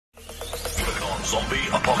Zombie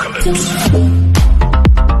apocalypse.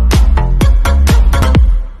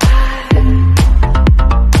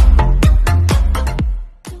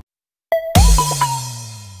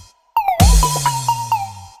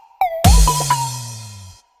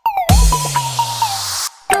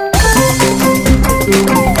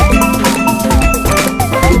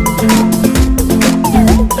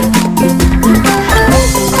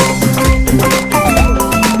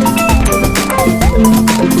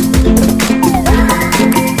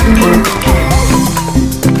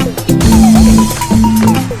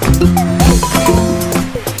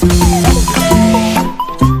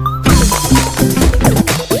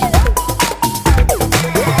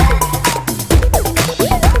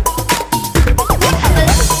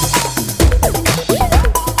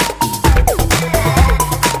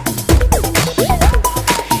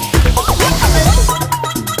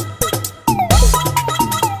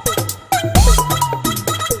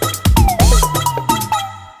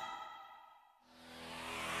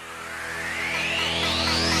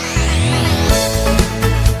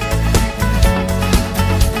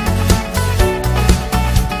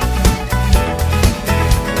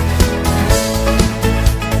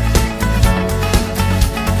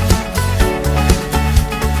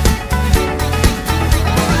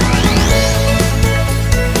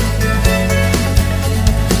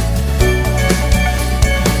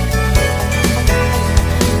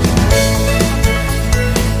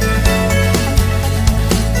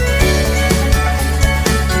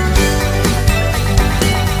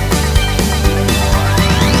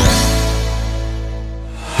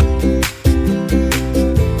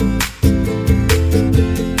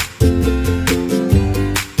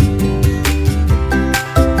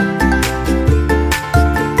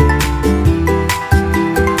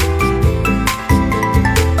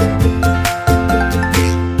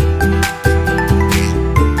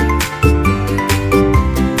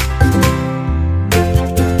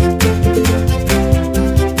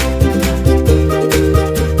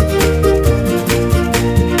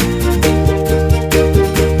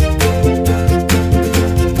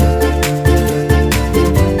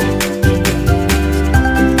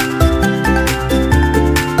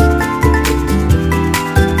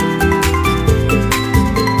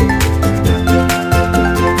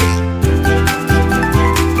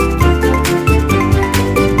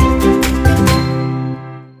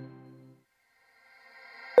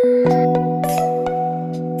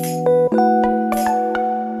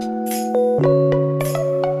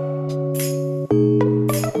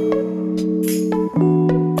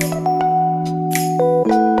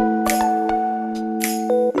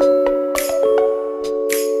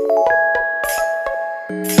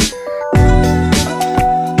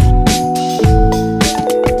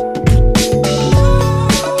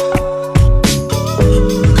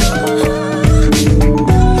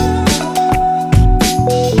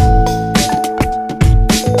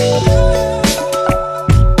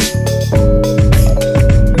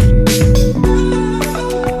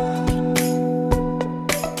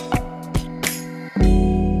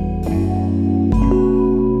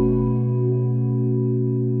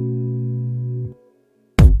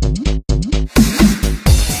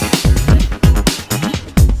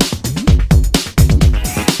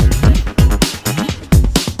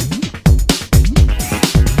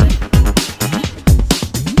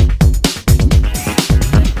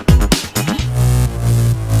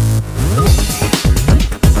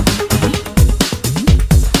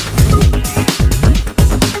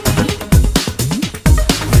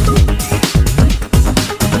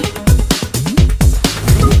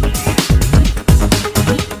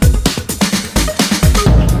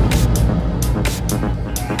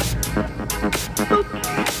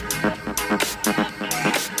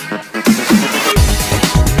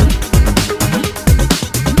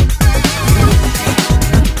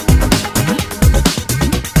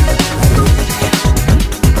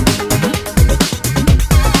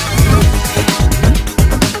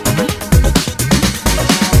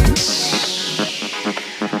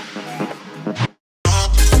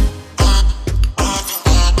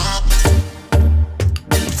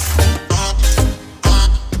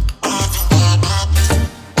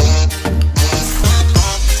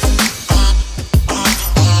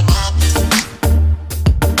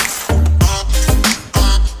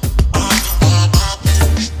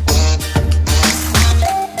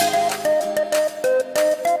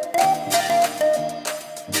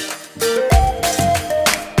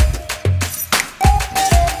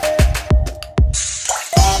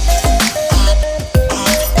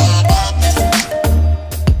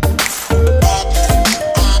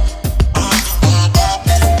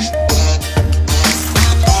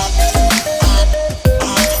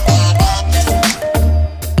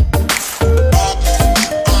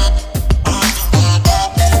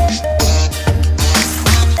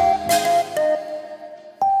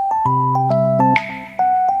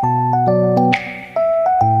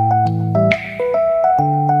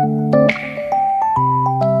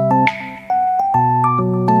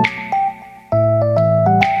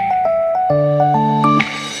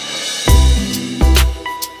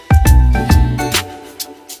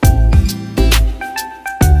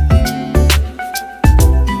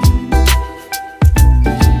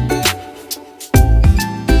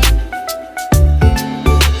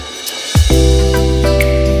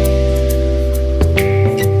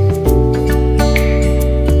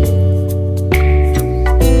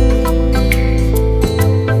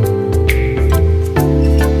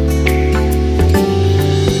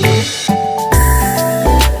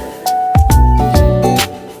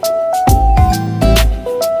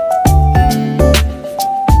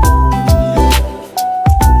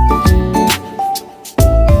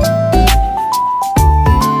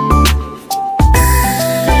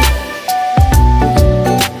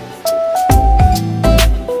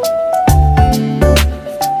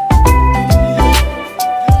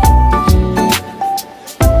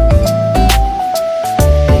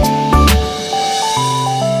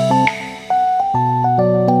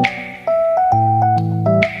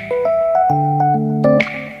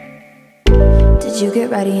 Did you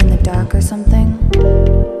get ready in the dark or something?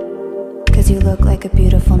 'Cause you look like a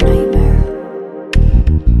beautiful nightmare.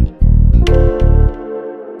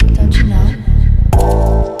 Don't you know?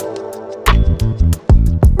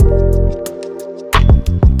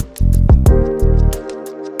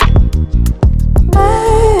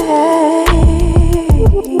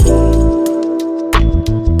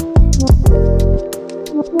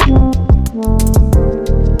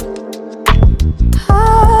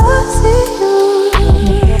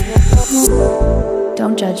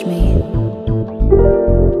 Don't judge me.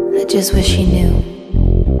 I just wish you knew.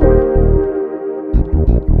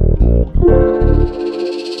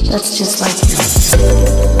 That's just like you.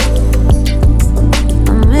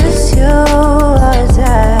 I miss you as I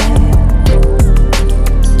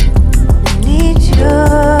need you.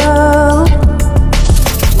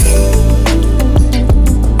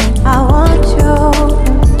 I want you.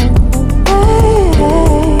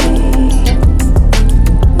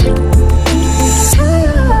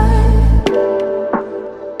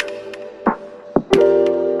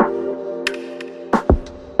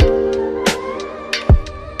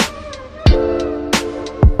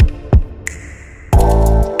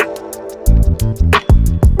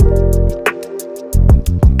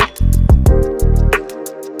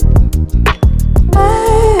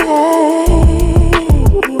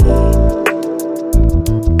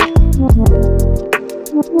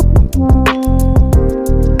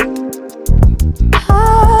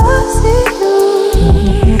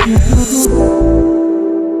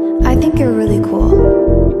 I think you're really cool.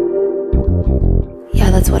 Yeah,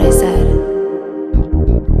 that's what I said.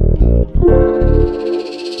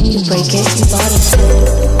 You break it, you bought it.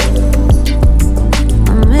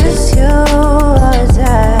 I miss you as I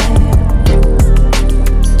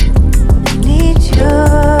need you.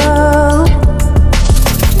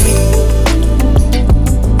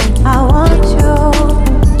 I want you.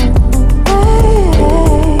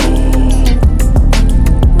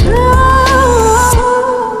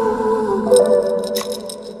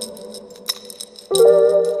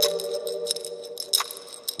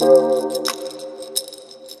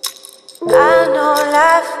 I know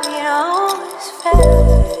life ain't always fair.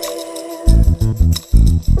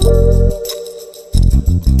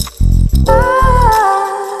 I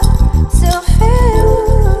still feel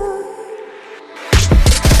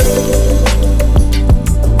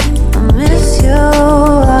I miss you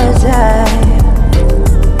as I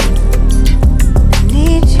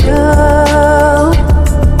need you.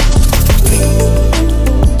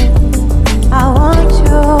 I want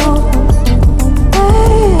you.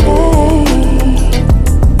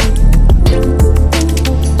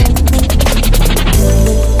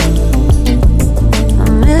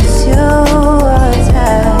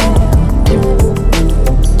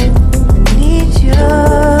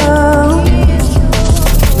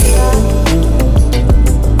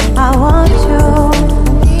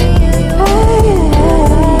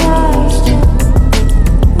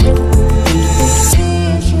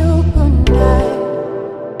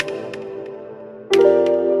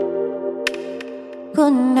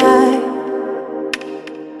 Good night.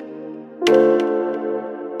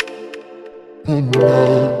 Good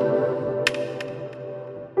night.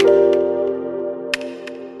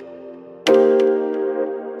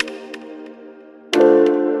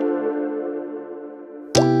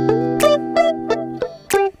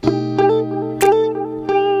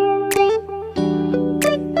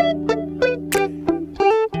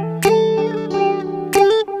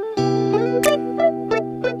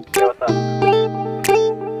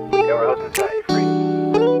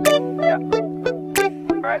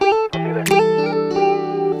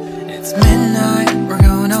 It's midnight, we're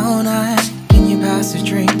going all night. Can you pass a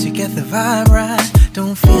drink to get the vibe right?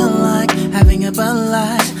 Don't feel like having a Bud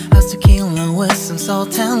Light. How's tequila with some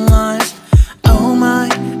salt and lime? Oh my,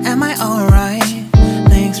 am I alright?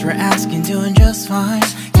 Thanks for asking, doing just fine.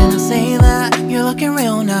 Can I say that you're looking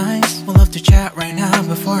real nice? We'll have to chat right now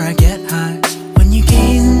before I get high. When you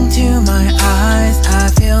gaze into my eyes, I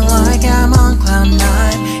feel like I'm on cloud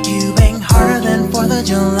nine. You bang harder than 4th of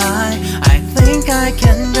July. I think I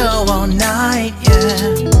can go all night,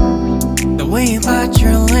 yeah. The way you bite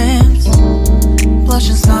your lips, blush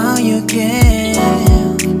and smile you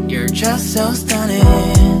give, you're just so stunning.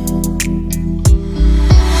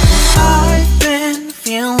 I've been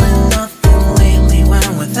feeling nothing lately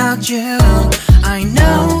when without you. I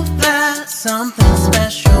know that something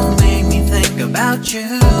special made me think about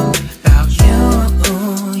you. About you,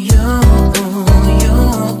 you.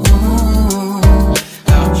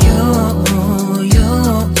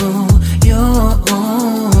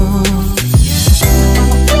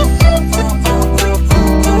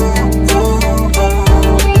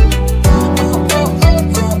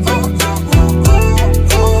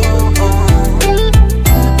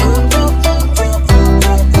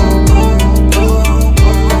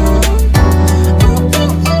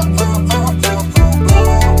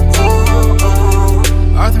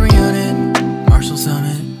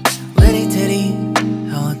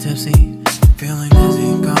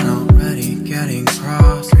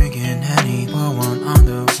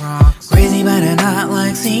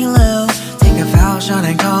 lay low. Take a foul shot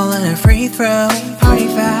and call it a free throw. Party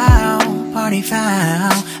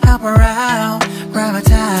foul, help her out, grab a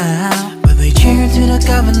towel. But they cheered to the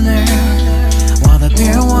governor while the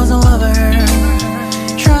beer wasn't lover.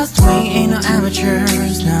 Trust we ain't no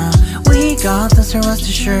amateurs, now we got this, rest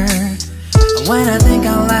assured. When I think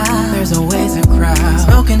out loud, there's always a crowd.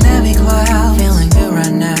 Smoking heavy cloud, feeling good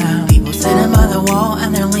right now. People sitting by the wall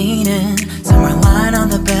and they're leaning. Some are lying on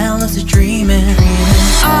the bed, lucid dreaming.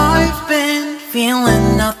 I've been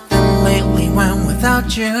feeling nothing lately when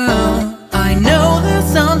without you. I know that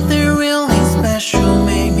something really special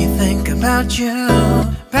made me think about you,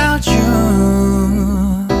 about you,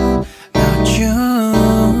 about you.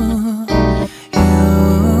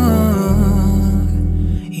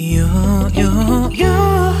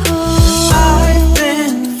 I've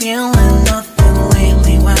been feeling nothing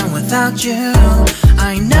lately when without you.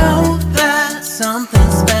 I know that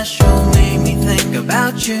something special made me think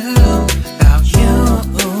about you.